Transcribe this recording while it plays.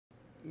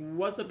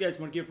What's up, guys?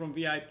 Mark here from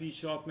VIP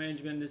Shop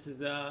Management. This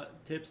is a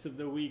tips of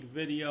the week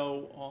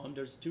video.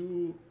 There's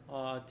two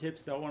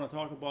tips that I want to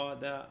talk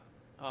about that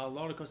a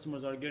lot of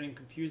customers are getting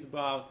confused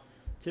about.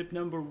 Tip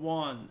number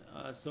one,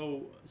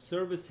 so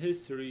service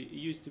history. There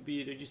used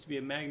to be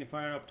a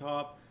magnifier up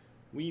top.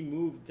 We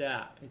moved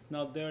that. It's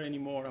not there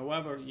anymore.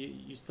 However,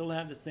 you still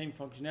have the same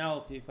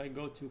functionality. If I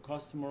go to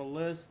customer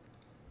list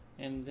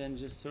and then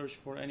just search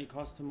for any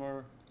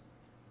customer,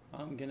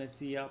 I'm gonna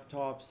see up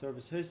top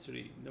service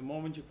history. The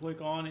moment you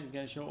click on it, it's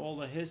gonna show all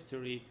the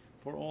history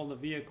for all the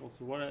vehicles.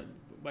 So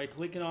by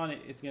clicking on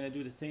it, it's gonna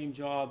do the same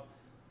job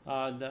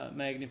the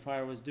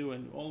magnifier was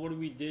doing. All what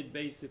we did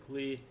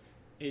basically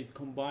is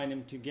combine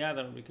them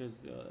together,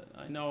 because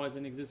I know as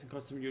an existing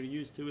customer you're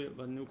used to it,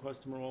 but new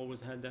customer always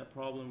had that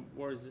problem.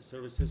 Where is the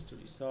service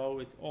history? So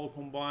it's all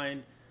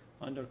combined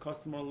under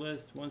customer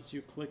list. Once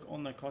you click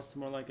on the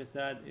customer, like I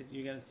said,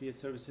 you're gonna see a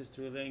service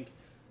history link,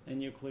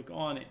 and you click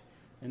on it.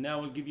 And that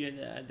will give you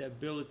the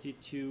ability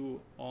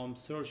to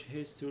search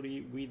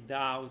history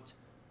without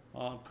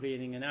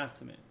creating an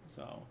estimate.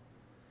 So,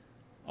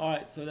 all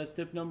right, so that's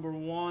tip number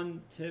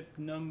one. Tip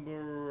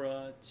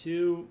number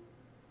two,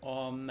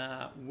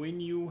 when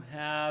you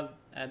have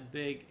a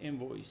big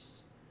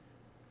invoice,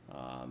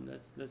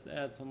 let's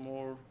add some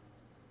more.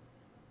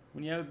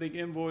 When you have a big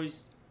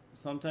invoice,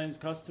 sometimes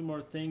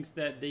customer thinks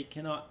that they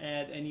cannot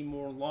add any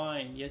more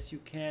line. Yes, you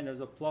can.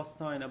 There's a plus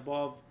sign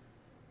above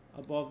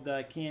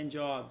the canned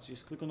jobs.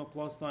 Just click on the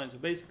plus sign. So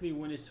basically,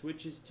 when it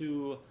switches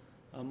to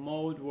a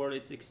mode where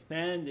it's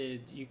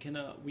expanded, you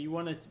don't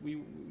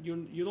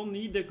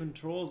need the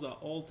controls at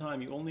all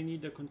time. You only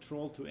need the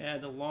control to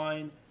add a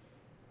line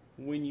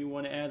when you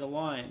want to add a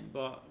line.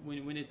 But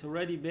when it's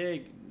already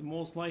big,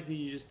 most likely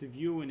you're just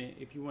viewing it.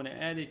 If you want to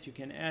add it, you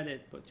can add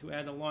it. But to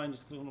add a line,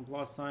 just click on the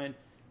plus sign.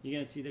 You're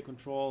gonna see the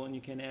control, and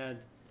you can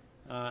add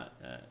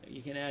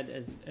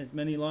as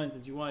many lines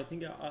as you want. I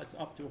think it's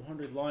up to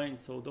 100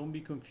 lines, so don't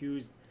be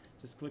confused.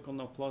 Just click on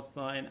the plus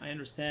sign. I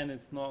understand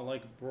it's not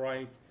like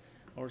bright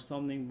or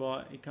something,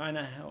 but it kind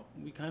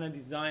of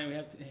design.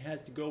 It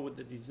has to go with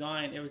the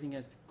design. Everything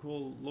has to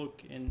cool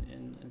look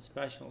and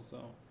special.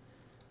 So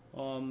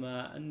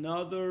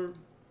another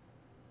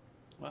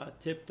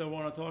tip that I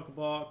want to talk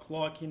about: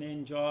 clocking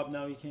in job.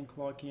 Now you can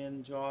clock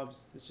in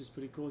jobs. It's just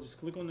pretty cool. Just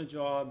click on the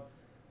job,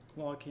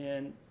 clock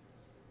in,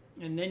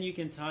 and then you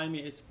can time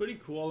it. It's pretty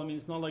cool. I mean,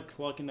 it's not like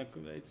clocking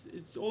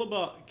it's all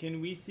about, can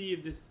we see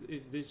if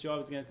this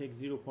job is going to take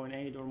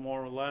 0.8 or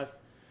more or less.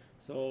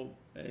 So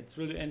it's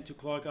really, and to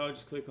clock out,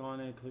 just click on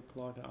it, click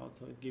clock out,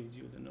 so it gives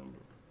you the number.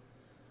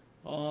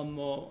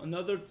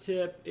 Another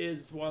tip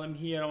is, while I'm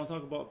here, I want to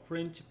talk about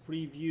print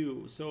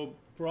preview. So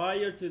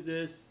prior to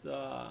this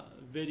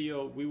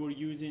video, we were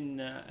using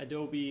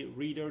Adobe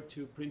Reader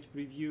to print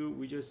preview.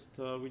 We just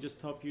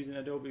stopped using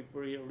Adobe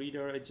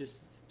Reader.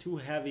 It's too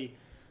heavy.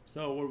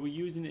 So what we're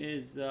using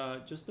is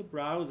just the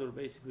browser.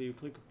 Basically, you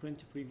click print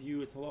to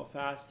preview. It's a lot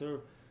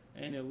faster,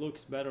 and it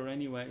looks better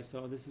anyway.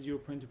 So this is your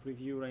print to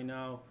preview right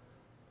now.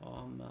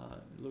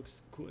 It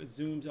looks cool. It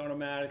zooms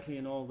automatically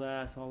and all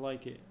that, so I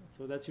like it.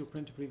 So that's your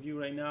print to preview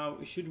right now.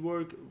 It should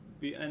work.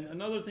 And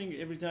another thing,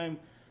 every time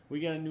we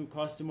get a new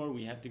customer,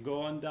 we have to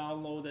go and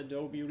download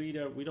Adobe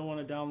Reader. We don't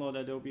want to download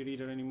Adobe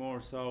Reader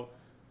anymore. So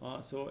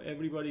so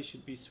everybody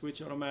should be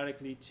switched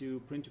automatically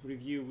to print to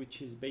preview,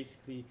 which is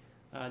basically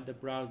the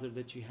browser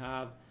that you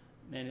have,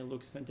 and it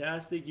looks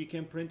fantastic. You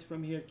can print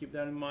from here. Keep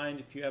that in mind.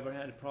 If you ever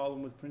had a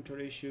problem with printer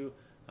issue,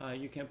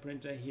 you can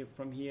print here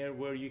from here,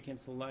 where you can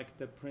select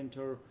the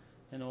printer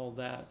and all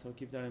that. So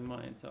keep that in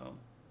mind. So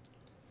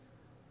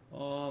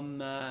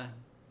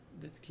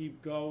let's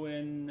keep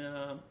going.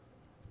 I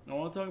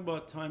want to talk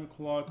about time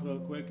clock real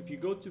quick. If you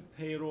go to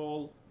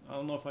payroll, I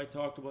don't know if I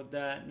talked about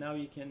that. Now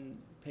you can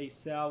pay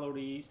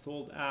salary,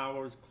 sold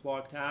hours,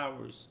 clocked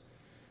hours.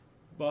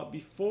 But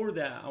before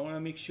that, I want to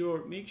make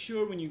sure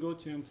when you go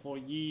to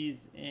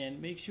employees,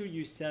 and make sure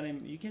you set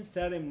him. You can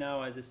set him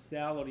now as a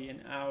salary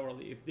and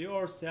hourly. If they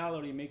are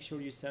salary, make sure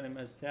you set him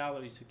as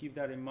salary. So keep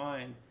that in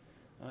mind.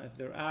 If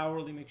they're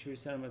hourly, make sure you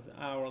set them as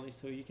hourly.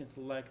 So you can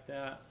select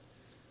that.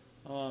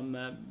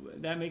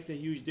 That makes a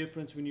huge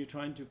difference when you're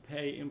trying to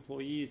pay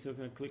employees. So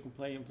if I click on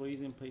pay employees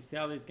and pay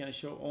salary, it's going to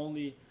show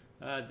only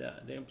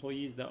the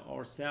employees that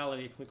are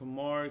salary. Click on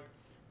mark.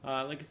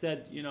 Like I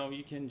said,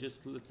 you can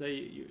just, let's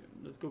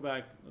go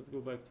back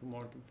to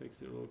mark and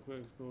fix it real quick.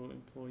 Let's go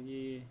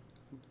employees,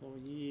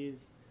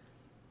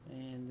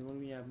 and when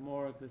we have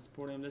mark, let's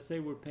support him. Let's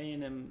say we're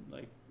paying him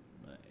like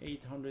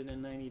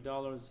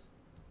 $890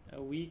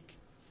 a week.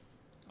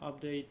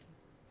 Update,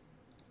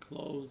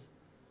 close,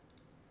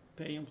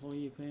 pay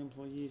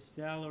employee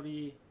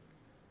salary,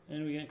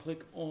 and we're gonna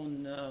click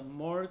on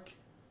mark.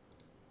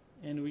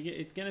 And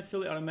it's gonna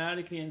fill it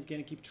automatically, and it's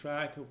gonna keep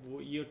track of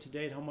year to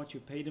date, how much you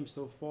paid them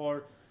so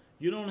far.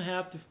 You don't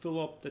have to fill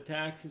up the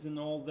taxes and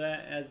all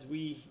that, as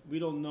we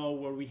don't know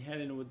where we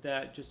heading with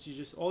that.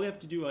 All you have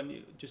to do,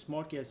 just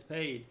mark it as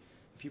paid.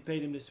 If you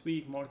paid him this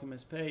week, mark him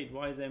as paid.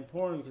 Why is that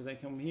important? Because I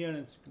come here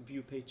and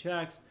view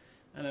paychecks,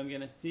 and I'm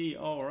gonna see,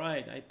 all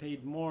right, I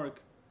paid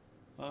Mark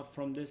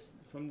from this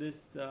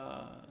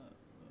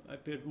I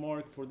paid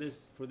Mark for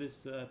this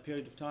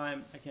period of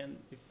time. I can,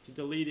 if to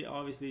delete it,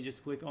 obviously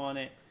just click on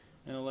it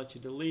and it'll let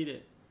you delete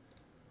it.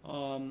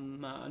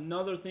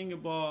 Another thing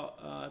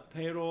about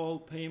payroll,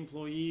 pay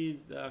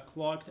employees,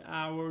 clocked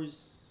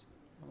hours.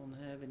 I don't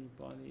have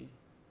anybody.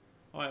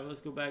 All right,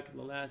 let's go back to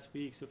the last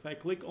week. So if I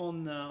click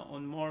on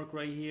Mark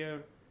right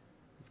here,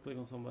 let's click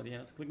on somebody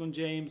else. Click on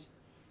James.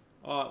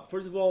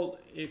 First of all,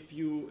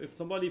 if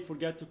somebody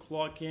forget to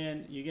clock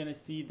in, you're gonna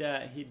see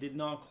that he did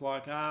not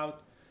clock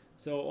out.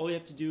 So all you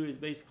have to do is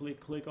basically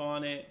click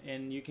on it,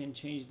 and you can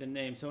change the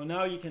name. So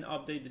now you can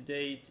update the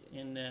date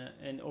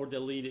and or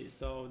delete it.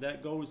 So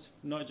that goes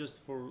not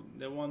just for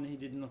the one he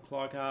didn't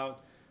clock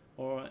out,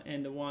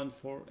 and the one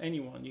for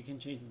anyone. You can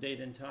change the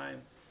date and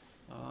time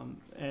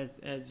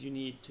as you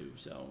need to.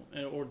 So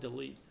or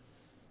delete.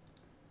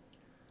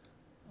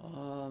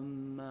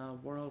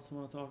 What else I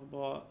want to talk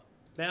about?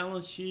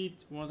 Balance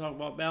sheet. We want to talk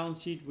about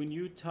balance sheet. When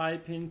you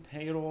type in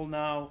payroll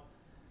now,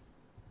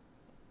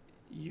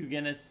 you're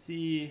gonna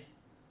see,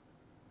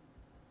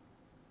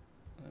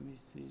 let me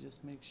see,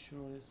 just make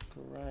sure it's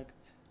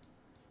correct.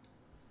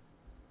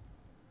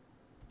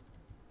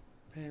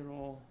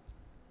 Payroll.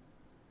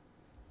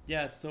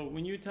 Yeah, so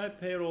when you type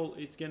payroll,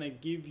 it's gonna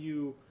give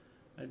you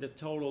the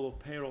total of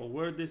payroll.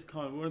 Where this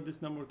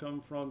number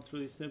come from? It's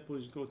really simple.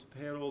 Just go to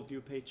payroll,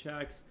 view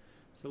paychecks,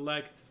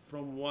 select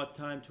from what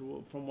time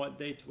to, from what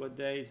day to what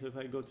day. So if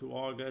I go to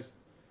August,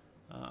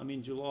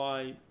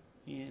 July,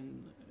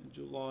 in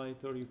July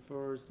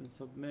 31st, and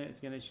submit, it's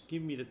gonna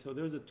give me the total.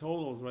 There's the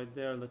totals right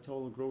there, the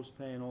total gross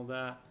pay and all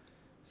that.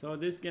 So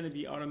this is gonna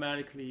be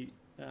automatically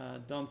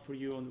done for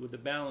you with the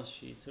balance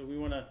sheet. So we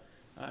wanna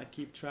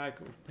keep track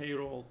of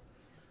payroll.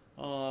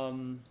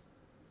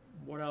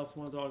 What else I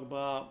want to talk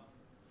about?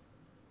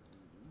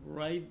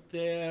 Right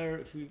there,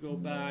 if we go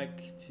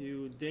back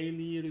to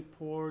daily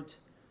report,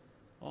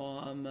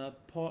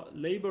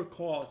 labor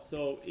costs.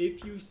 So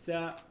if you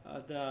set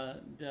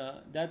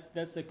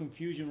that's the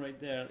confusion right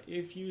there.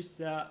 If you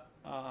set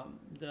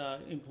the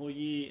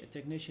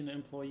technician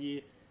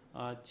employee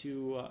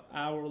to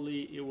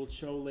hourly, it will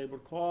show labor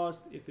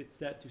cost. If it's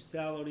set to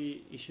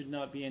salary, it should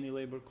not be any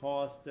labor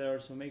cost there.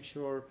 So make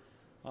sure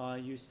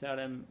you set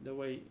them the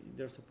way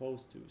they're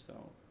supposed to.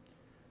 So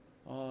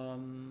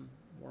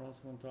what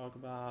else I want to talk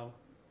about?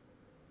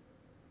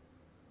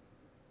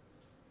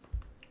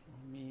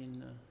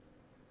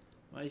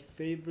 My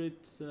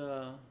favorite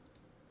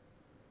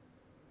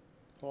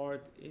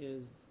part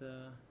is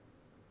the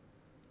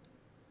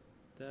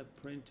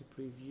print to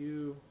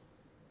preview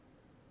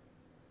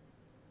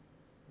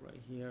right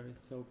here.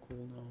 It's so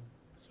cool now.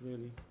 It's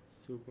really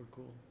super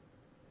cool.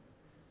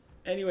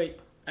 Anyway,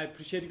 I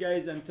appreciate you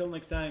guys. Until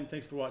next time,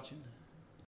 thanks for watching.